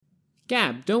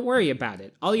Gab, don't worry about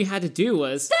it. All you had to do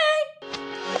was... Stay!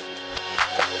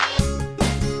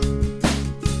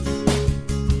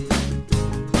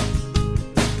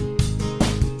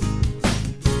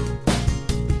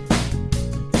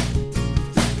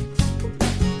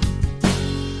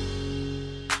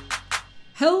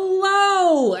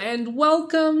 Hello, and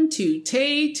welcome to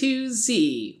Tay to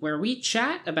Z, where we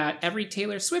chat about every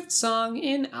Taylor Swift song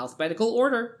in alphabetical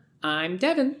order. I'm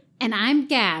Devin. And I'm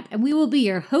Gab, and we will be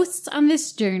your hosts on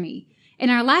this journey.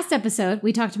 In our last episode,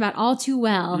 we talked about All Too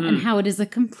Well and how it is a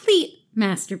complete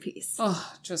masterpiece.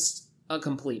 Oh, just a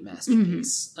complete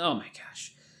masterpiece. Oh my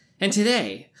gosh. And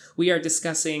today, we are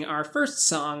discussing our first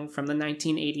song from the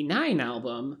 1989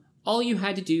 album, All You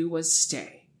Had to Do Was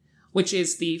Stay, which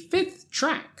is the fifth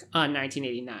track on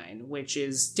 1989, which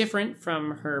is different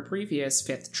from her previous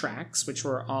fifth tracks, which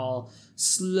were all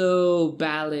slow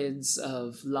ballads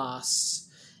of loss.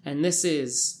 And this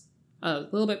is a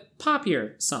little bit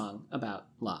poppier song about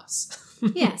loss.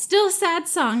 Yeah, still a sad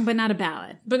song, but not a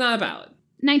ballad. But not a ballad.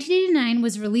 1989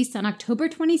 was released on October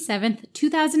 27th,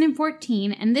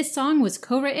 2014, and this song was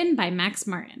co-written by Max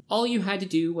Martin. All You Had to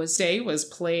Do Was Stay was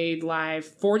played live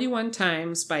 41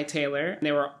 times by Taylor.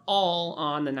 They were all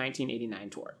on the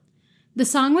 1989 tour. The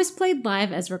song was played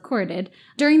live as recorded.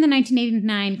 During the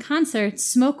 1989 concert,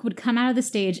 smoke would come out of the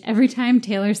stage every time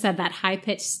Taylor said that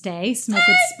high-pitched stay. Smoke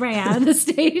would spray out of the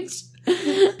stage.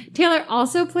 Taylor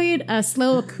also played a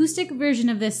slow acoustic version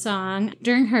of this song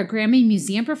during her Grammy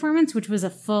Museum performance, which was a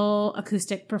full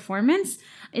acoustic performance.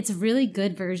 It's a really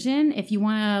good version. If you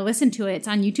want to listen to it, it's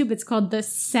on YouTube. It's called The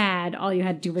Sad All You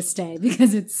Had to Do Was Stay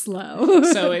because it's slow.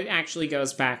 So it actually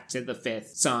goes back to the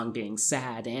fifth song being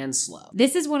sad and slow.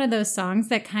 This is one of those songs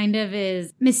that kind of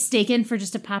is mistaken for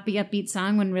just a poppy upbeat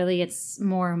song when really it's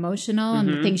more emotional and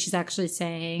the things she's actually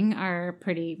saying are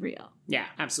pretty real. Yeah,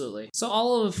 absolutely. So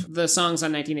all of the songs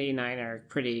on 1989 are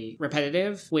pretty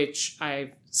repetitive, which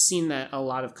I've seen that a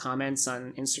lot of comments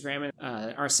on Instagram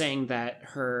are saying that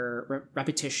her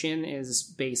repetition is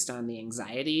based on the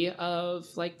anxiety of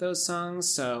like those songs.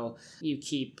 So you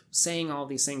keep saying all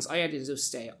these things. All you had to do was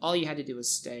stay. All you had to do was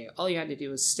stay. All you had to do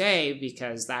was stay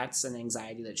because that's an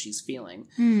anxiety that she's feeling.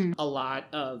 A lot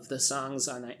of the songs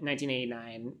on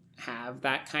 1989 have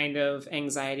that kind of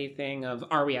anxiety thing of,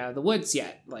 are we out of the woods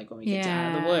yet? Like when we get to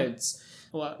Out of the Woods.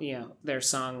 Well, you know, there's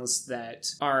songs that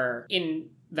are in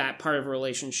that part of a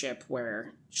relationship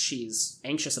where she's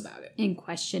anxious about it. And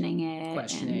questioning it.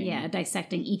 And,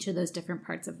 dissecting each of those different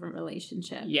parts of a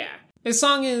relationship. Yeah. This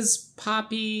song is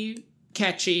poppy,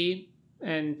 catchy,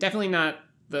 and definitely not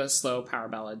the slow power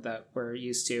ballad that we're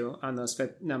used to on those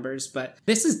fifth numbers, but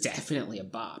this is definitely a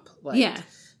bop. Like, yeah.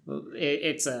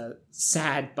 It's a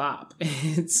sad bop.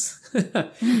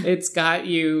 It's got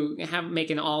you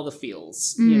making all the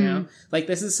feels, you know? Like,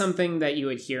 this is something that you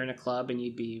would hear in a club and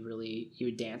you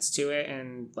would dance to it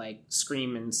and, like,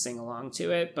 scream and sing along to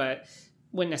it, but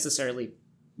wouldn't necessarily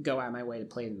go out of my way to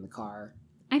play it in the car.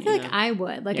 I feel like I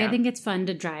would. Like, I think it's fun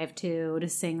to drive to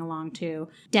sing along to.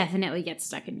 Definitely get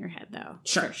stuck in your head, though.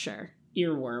 Sure. For sure.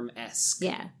 Earworm-esque.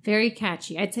 Yeah, very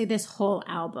catchy. I'd say this whole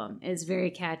album is very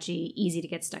catchy, easy to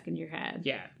get stuck in your head.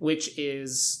 Yeah, which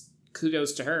is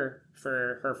kudos to her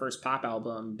for her first pop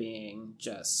album being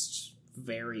just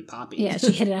very poppy. Yeah,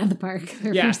 she hit it out of the park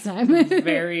her first time.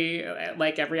 Very,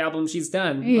 like every album she's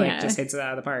done, like just hits it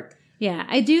out of the park. Yeah,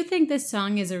 I do think this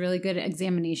song is a really good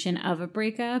examination of a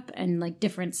breakup and like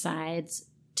different sides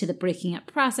to the breaking up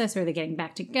process or the getting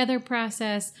back together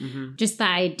process. Just the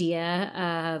idea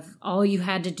of all you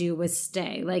had to do was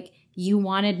stay. Like, you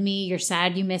wanted me, you're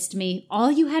sad you missed me. All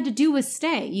you had to do was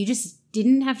stay. You just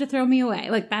didn't have to throw me away.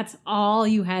 Like, that's all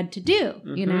you had to do,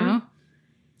 you know?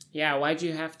 Yeah, why'd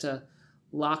you have to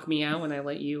lock me out when I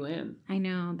let you in? I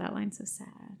know, that line's so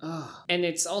sad. Oh. And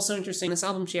it's also interesting, this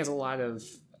album, she has a lot of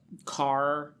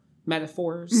car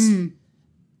metaphors.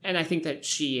 And I think that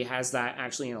she has that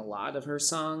actually in a lot of her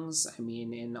songs. I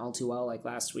mean, in All Too Well, like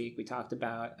last week, we talked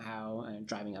about how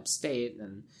driving upstate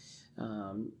and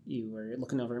you were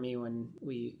looking over at me when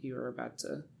you were about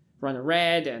to run a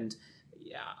red, and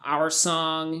our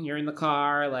song, You're in the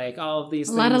Car, like all of these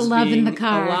things. A lot of love in the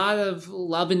car. A lot of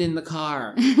loving in the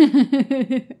car.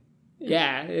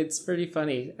 Yeah, it's pretty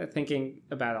funny thinking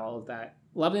about all of that.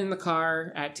 Loving in the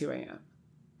car at 2 a.m.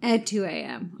 At 2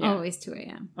 a.m. Yeah. Always 2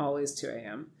 a.m. Always 2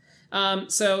 a.m.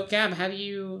 So, Gab, how do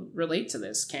you relate to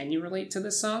this? Can you relate to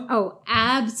this song? Oh,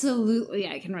 absolutely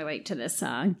I can relate to this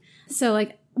song. So,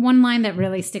 like, one line that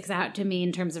really sticks out to me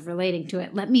in terms of relating to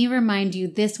it, let me remind you,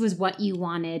 this was what you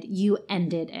wanted. You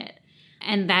ended it.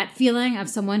 And that feeling of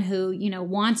someone who, you know,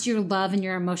 wants your love and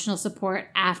your emotional support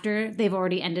after they've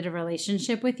already ended a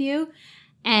relationship with you.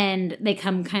 and they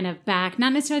come kind of back,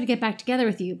 not necessarily to get back together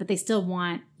with you, but they still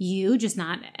want you, just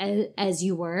not as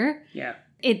you were. Yeah.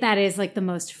 That is like the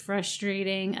most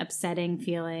frustrating, upsetting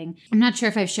feeling. I'm not sure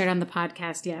if I've shared on the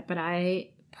podcast yet, but I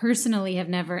personally have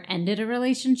never ended a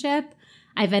relationship.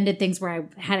 I've ended things where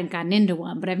I hadn't gotten into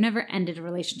one, but I've never ended a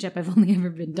relationship. I've only ever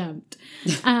been dumped.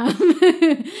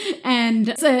 And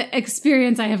it's an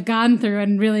experience I have gone through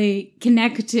and really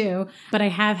connect to. But I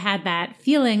have had that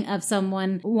feeling of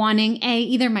someone wanting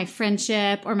either my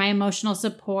friendship or my emotional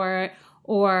support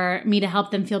or me to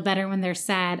help them feel better when they're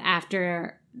sad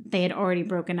after they had already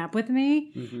broken up with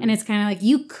me. Mm-hmm. And it's kind of like,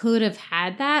 you could have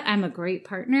had that. I'm a great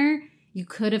partner. You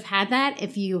could have had that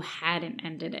if you hadn't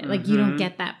ended it. Like, you don't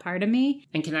get that part of me.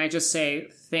 And can I just say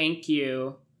thank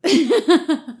you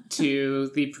to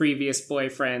the previous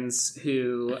boyfriends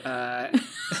who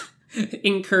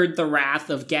incurred the wrath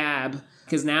of Gab,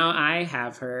 because now I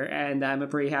have her and I'm a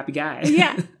pretty happy guy.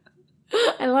 Yeah.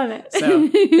 I love it. So,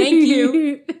 thank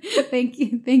you. Thank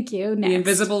you. Next. The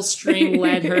invisible string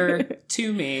led her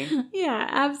to me. Yeah,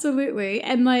 absolutely.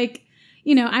 And like,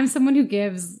 you know, I'm someone who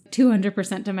gives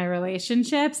 200% to my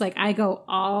relationships. Like, I go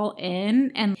all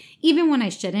in. And even when I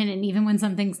shouldn't, and even when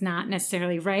something's not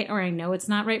necessarily right, or I know it's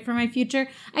not right for my future,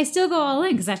 I still go all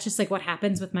in because that's just like what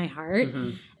happens with my heart.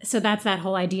 Mm-hmm. So that's that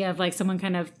whole idea of like someone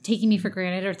kind of taking me for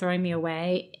granted or throwing me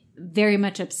away very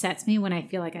much upsets me when I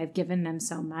feel like I've given them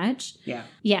so much. Yeah.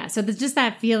 Yeah. So there's just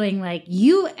that feeling like,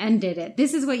 you ended it.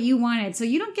 This is what you wanted. So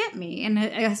you don't get me. And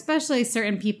especially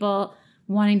certain people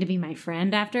wanting to be my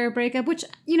friend after a breakup, which,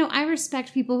 you know, I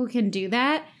respect people who can do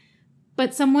that.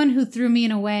 But someone who threw me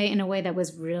in a way that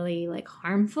was really like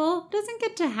harmful doesn't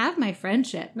get to have my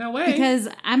friendship. No way. Because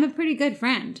I'm a pretty good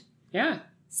friend. Yeah.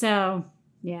 So,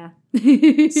 yeah.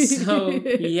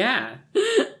 Yeah.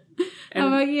 How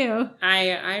about you?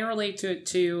 I relate to it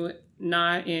too,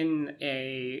 not in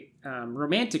a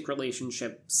romantic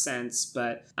relationship sense,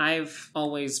 but I've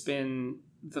always been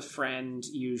the friend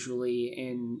usually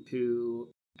who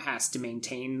has to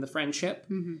maintain the friendship.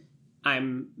 Mm-hmm.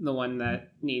 I'm the one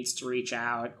that needs to reach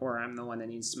out, or I'm the one that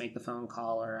needs to make the phone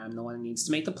call, or I'm the one that needs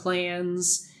to make the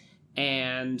plans.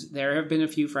 And there have been a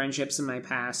few friendships in my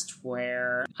past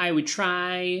where I would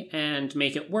try and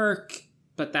make it work,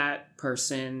 but that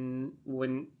person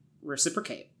wouldn't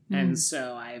reciprocate. Mm. And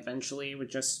so I eventually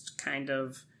would just kind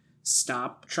of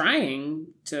stop trying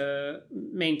to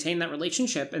maintain that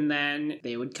relationship. And then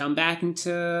they would come back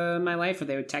into my life, or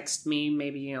they would text me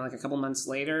maybe, you know, like a couple months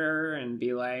later and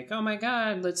be like, oh my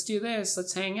God, let's do this.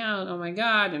 Let's hang out. Oh my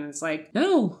God. And it's like,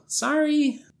 no,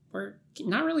 sorry. We're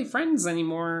not really friends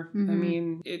anymore. Mm-hmm. I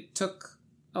mean, it took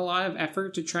a lot of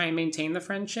effort to try and maintain the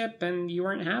friendship, and you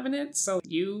weren't having it. So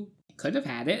you could have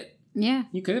had it. Yeah.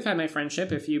 You could have had my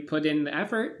friendship if you put in the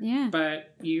effort. Yeah.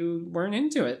 But you weren't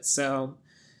into it. So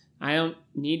I don't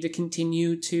need to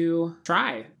continue to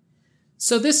try.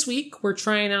 So this week, we're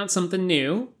trying out something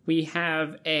new. We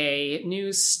have a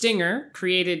new stinger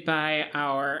created by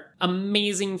our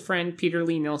amazing friend, Peter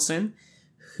Lee Nilsson,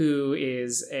 who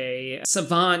is a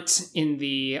savant in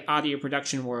the audio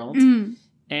production world. Mm.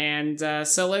 And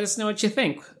so let us know what you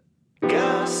think.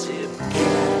 Gossip.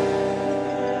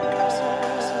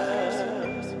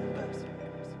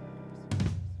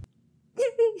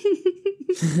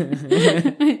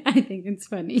 I think it's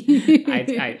funny.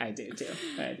 I do too.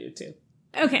 I do too.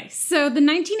 Okay, so the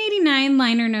 1989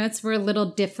 liner notes were a little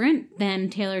different than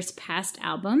Taylor's past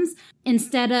albums.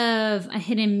 Instead of a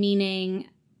hidden meaning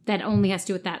that only has to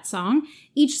do with that song,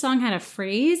 each song had a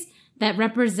phrase that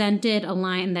represented a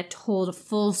line that told a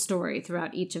full story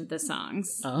throughout each of the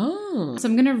songs. Oh. So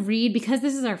I'm going to read, because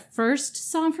this is our first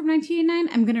song from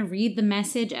 1989, I'm going to read the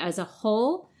message as a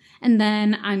whole, and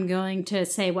then I'm going to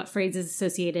say what phrase is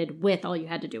associated with All You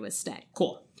Had to Do Was Stay.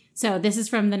 Cool. So this is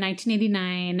from the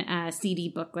 1989 CD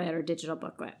booklet or digital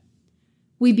booklet.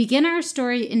 We begin our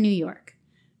story in New York.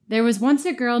 There was once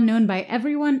a girl known by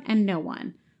everyone and no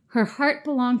one. Her heart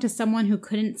belonged to someone who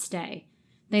couldn't stay.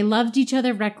 They loved each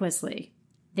other recklessly.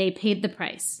 They paid the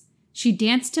price. She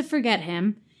danced to forget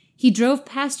him. He drove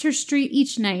past her street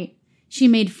each night. She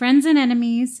made friends and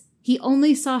enemies. He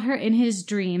only saw her in his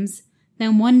dreams.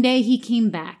 Then one day he came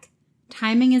back.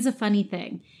 Timing is a funny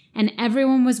thing, and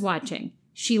everyone was watching.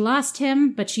 She lost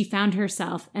him, but she found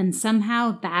herself, and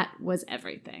somehow that was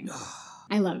everything.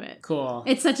 I love it. Cool.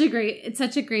 It's such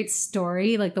a great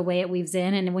story, like the way it weaves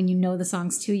in, and when you know the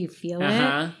songs too, you feel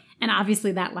it. And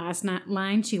obviously that last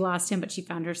line, she lost him, but she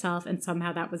found herself, and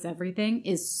somehow that was everything,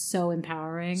 is so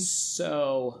empowering.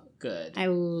 So good. I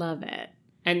love it.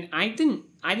 And I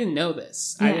didn't know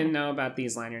this. Yeah. I didn't know about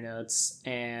these liner notes.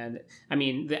 And I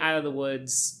mean, the Out of the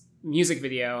Woods music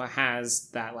video has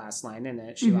that last line in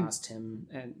it. She lost him,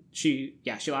 and she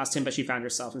lost him, but she found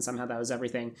herself, and somehow that was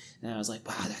everything. And I was like,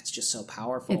 wow, that's just so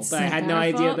powerful. It's but so I had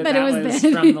powerful, no idea that was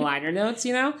from the liner notes,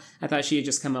 you know? I thought she had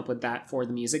just come up with that for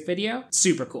the music video.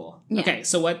 Super cool. Yeah. Okay,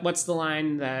 so what's the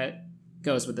line that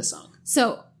goes with the song?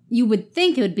 So you would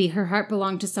think it would be her heart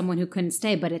belonged to someone who couldn't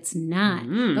stay, but it's not.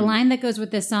 The line that goes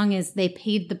with this song is they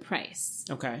paid the price.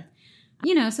 Okay.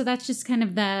 You know, so that's just kind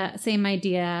of the same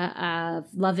idea of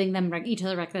loving them each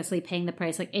other recklessly, paying the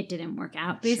price. Like, it didn't work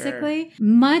out, basically. Sure.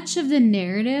 Much of the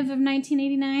narrative of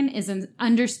 1989 is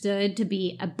understood to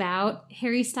be about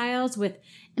Harry Styles with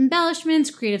embellishments,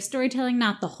 creative storytelling,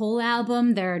 not the whole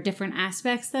album. There are different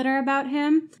aspects that are about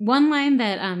him. One line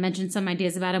that mentions some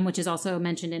ideas about him, which is also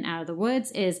mentioned in Out of the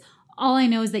Woods, is, all I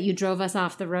know is that you drove us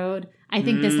off the road. I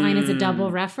think this line is a double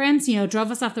reference. You know,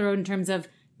 drove us off the road in terms of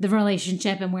the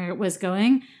relationship and where it was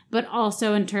going, but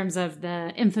also in terms of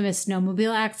the infamous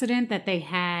snowmobile accident that they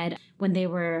had when they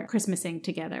were Christmasing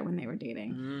together, when they were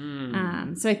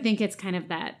dating. So I think it's kind of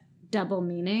that double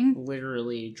meaning.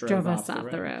 Literally drove us off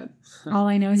the road. All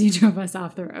I know is you drove us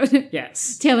off the road.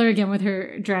 Yes. Taylor again with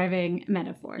her driving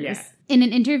metaphors. Yeah. In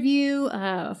an interview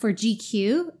for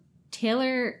GQ,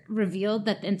 Taylor revealed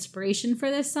that the inspiration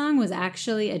for this song was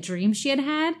actually a dream she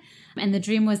had. And the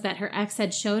dream was that her ex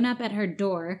had shown up at her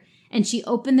door, and she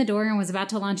opened the door and was about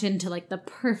to launch into like the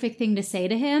perfect thing to say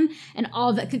to him. And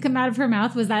all that could come out of her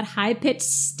mouth was that high-pitched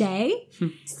stay.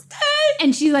 Stay!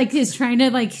 And she like is trying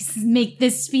to like make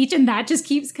this speech, and that just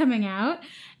keeps coming out.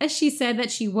 As she said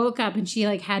that she woke up and she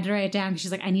like had to write it down.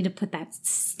 She's like, I need to put that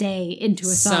stay into a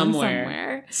song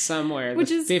somewhere.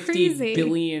 Which is 50 crazy.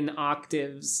 Billion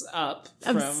octaves up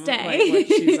of from stay. Like,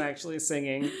 what she's actually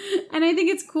singing. And I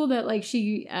think it's cool that like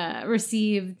she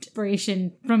received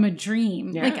inspiration from a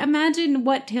dream. Yeah. Like, imagine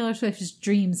what Taylor Swift's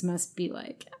dreams must be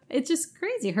like. It's just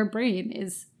crazy. Her brain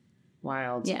is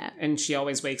wild. Yeah. And she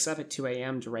always wakes up at 2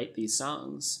 a.m. to write these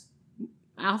songs.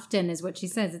 Often is what she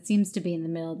says. It seems to be in the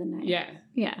middle of the night. Yeah.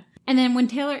 Yeah. And then when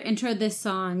Taylor introed this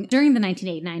song during the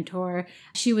 1989 tour,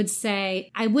 she would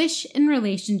say, I wish in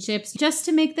relationships, just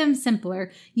to make them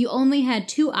simpler, you only had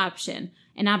two options.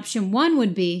 And option one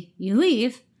would be you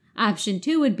leave. Option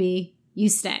two would be you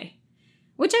stay.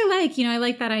 Which I like. You know, I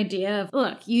like that idea of,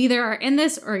 look, you either are in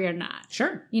this or you're not.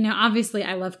 Sure. You know, obviously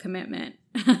I love commitment.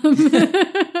 So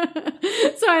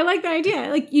I like the idea.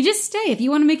 Like, you just stay. If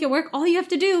you want to make it work, all you have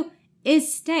to do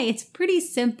is stay. It's a pretty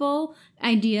simple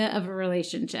idea of a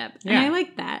relationship. And I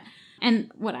like that.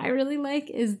 And what I really like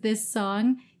is this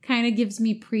song kind of gives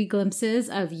me pre-glimpses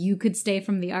of You Could Stay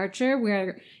from The Archer,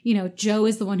 where, you know, Jo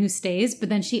is the one who stays, but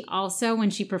then she also,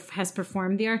 when she has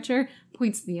performed The Archer,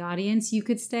 points to the audience, you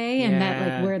could stay, and that,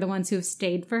 like, we're the ones who have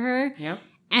stayed for her. Yep.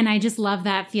 And I just love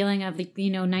that feeling of, like,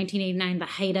 you know, 1989, the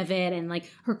height of it, and,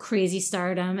 like, her crazy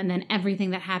stardom, and then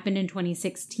everything that happened in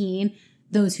 2016,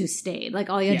 those who stayed. Like,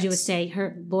 all you had to do was stay.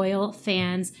 Her loyal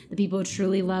fans, the people who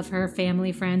truly love her,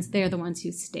 family, friends, they're the ones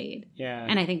who stayed. Yeah.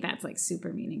 And I think that's, like,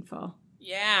 super meaningful.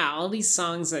 Yeah, all these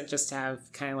songs that just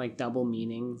have kind of like double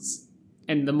meanings.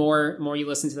 And the more you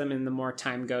listen to them and the more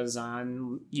time goes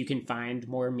on, you can find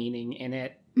more meaning in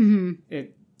it. Mm-hmm.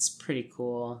 It's pretty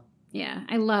cool. Yeah,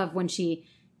 I love when she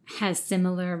has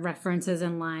similar references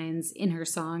and lines in her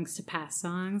songs to past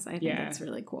songs. I think that's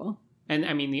really cool. And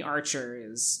I mean, The Archer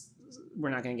is... We're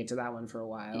not going to get to that one for a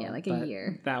while. Yeah, like a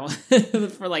year. That one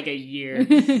for like a year.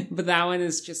 But that one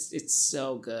is just, it's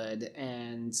so good.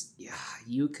 And yeah,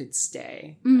 You Could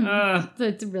Stay. So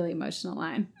it's a really emotional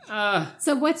line.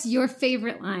 So what's your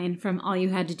favorite line from All You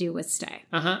Had to Do Was Stay?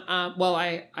 Well,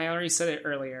 I already said it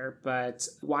earlier, but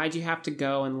why'd you have to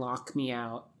go and lock me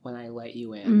out when I let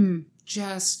you in?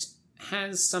 Just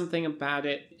has something about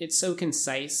it. It's so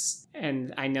concise.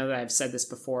 And I know that I've said this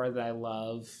before, that I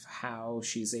love how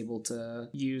she's able to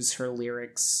use her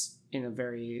lyrics in a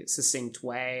very succinct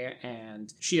way,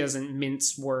 and she doesn't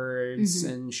mince words,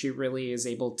 and she really is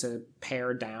able to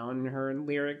pare down her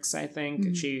lyrics, I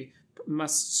think. She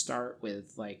must start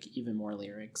with like even more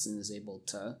lyrics and is able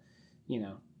to, you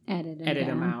know, edit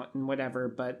them out and whatever.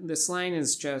 But this line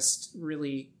is just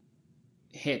really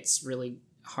hits really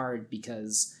hard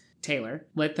because Taylor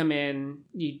let them in.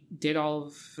 You did all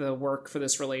of the work for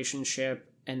this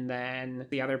relationship, and then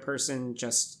the other person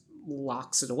just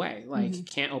locks it away. Like,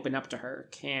 can't open up to her,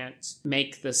 can't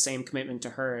make the same commitment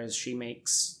to her as she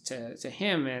makes to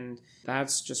him. And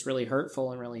that's just really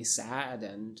hurtful and really sad.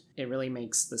 And it really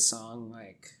makes the song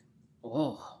like,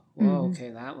 whoa, okay,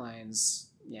 that line's,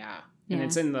 And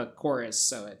it's in the chorus,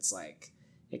 so it's like,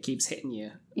 it keeps hitting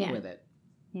you with it.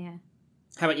 Yeah.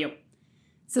 How about you?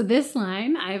 So this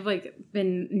line, I've like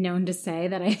been known to say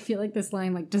that I feel like this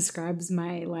line like describes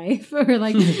my life or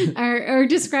like or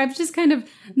describes just kind of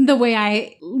the way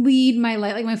I lead my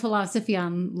life, like my philosophy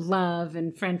on love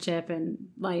and friendship and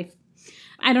life.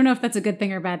 I don't know if that's a good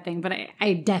thing or a bad thing, but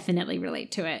I definitely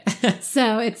relate to it.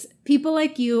 So it's people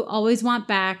like you always want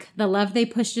back the love they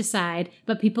pushed aside,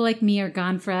 but people like me are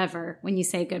gone forever when you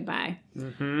say goodbye.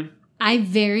 Mm-hmm. I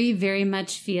very, very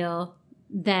much feel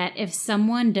that if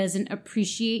someone doesn't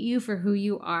appreciate you for who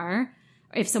you are,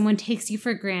 if someone takes you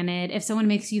for granted, if someone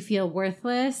makes you feel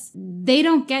worthless, they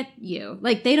don't get you.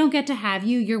 Like, they don't get to have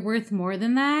you. You're worth more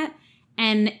than that.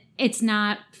 And it's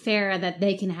not fair that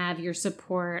they can have your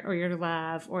support or your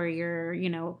love or your,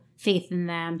 faith in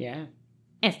them. Yeah.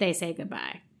 If they say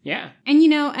goodbye. Yeah. And,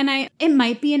 it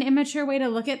might be an immature way to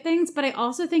look at things, but I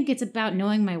also think it's about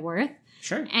knowing my worth.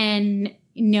 Sure. And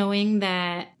knowing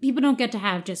that people don't get to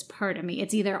have just part of me.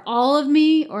 It's either all of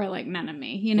me or like none of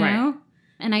me, Right.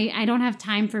 And I don't have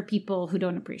time for people who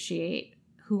don't appreciate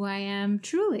who I am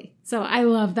truly. So I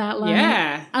love that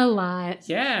line a lot.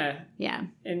 Yeah. Yeah.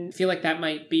 And I feel like that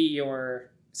might be your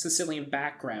Sicilian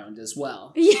background as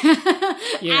well. Yeah,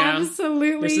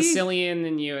 absolutely. The Sicilian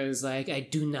in you is like, I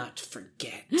do not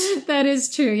forget. That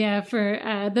is true, yeah.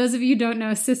 For those of you who don't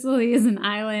know, Sicily is an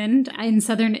island in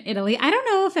southern Italy. I don't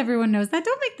know if everyone knows that.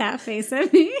 Don't make that face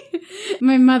at me.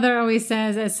 My mother always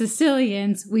says, as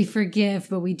Sicilians, we forgive,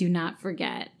 but we do not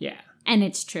forget. Yeah. And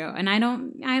it's true. And I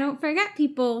don't forget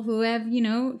people who have,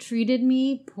 treated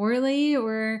me poorly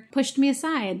or pushed me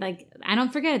aside. Like, I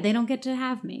don't forget it. They don't get to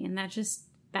have me. And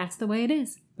that's the way it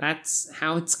is. That's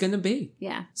how it's going to be.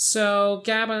 Yeah. So,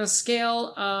 Gab, on a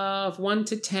scale of 1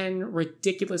 to 10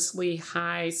 ridiculously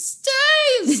high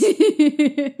stays,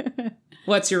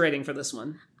 what's your rating for this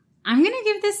one? I'm going to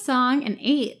give this song an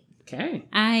 8. Okay.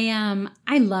 I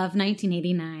love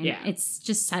 1989. Yeah. It's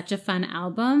just such a fun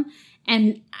album.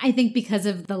 And I think because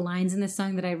of the lines in this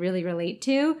song that I really relate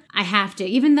to, I have to.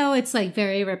 Even though it's like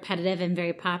very repetitive and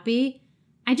very poppy,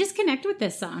 I just connect with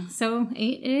this song. So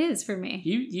 8 it is for me.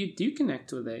 You do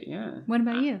connect with it, yeah. What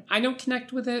about you? I don't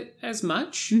connect with it as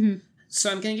much. Mm-hmm.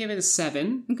 So I'm going to give it a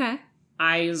 7. Okay.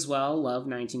 I as well love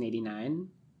 1989.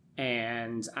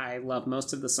 And I love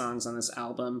most of the songs on this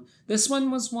album. This one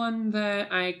was one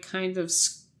that I kind of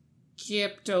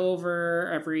skipped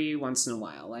over every once in a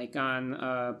while, like on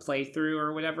a playthrough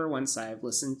or whatever, once I've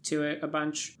listened to it a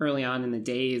bunch early on in the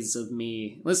days of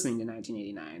me listening to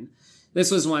 1989.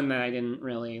 This was one that I didn't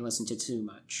really listen to too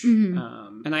much.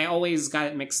 Mm-hmm. And I always got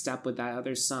it mixed up with that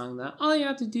other song, that all you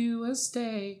have to do is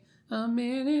stay a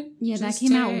minute. Yeah, that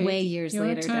came out way years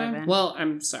later, Devin. Well,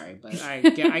 I'm sorry, but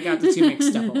I got the two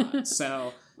mixed up a lot.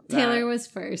 So Taylor was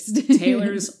first.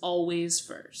 Taylor's always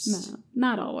first. No,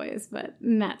 not always, but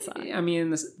in that song. I mean, in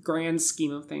the grand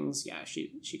scheme of things, yeah,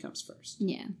 she comes first.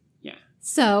 Yeah. Yeah.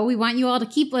 So we want you all to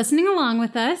keep listening along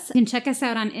with us. You can check us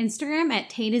out on Instagram at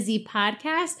Tay to Z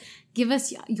Podcast. Give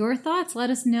us your thoughts. Let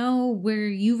us know where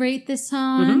you rate this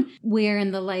song, where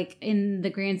in the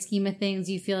grand scheme of things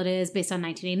you feel it is based on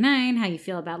 1989, how you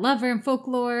feel about Lover and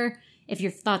Folklore, if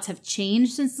your thoughts have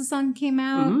changed since the song came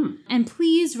out. Mm-hmm. And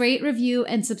please rate, review,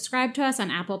 and subscribe to us on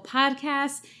Apple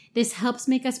Podcasts. This helps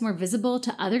make us more visible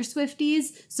to other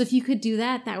Swifties. So if you could do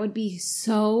that, that would be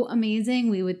so amazing.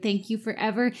 We would thank you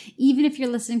forever. Even if you're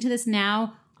listening to this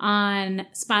now on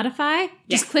Spotify,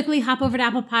 just quickly hop over to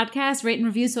Apple Podcasts, rate and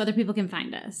review so other people can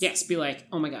find us. Yes, be like,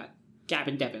 oh my God, Gab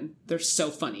and Devin, they're so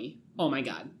funny. Oh my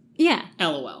God. Yeah.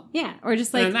 LOL. Yeah. Or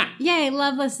just like, yay,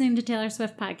 love listening to Taylor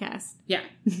Swift podcasts. Yeah.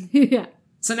 Yeah.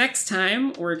 So next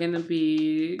time, we're going to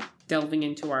be delving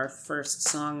into our first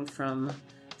song from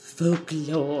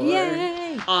Folklore.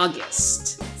 Yay!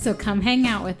 August. So come hang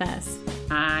out with us.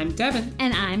 I'm Devin.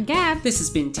 And I'm Gab. This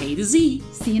has been Tay to Z.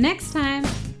 See you next time.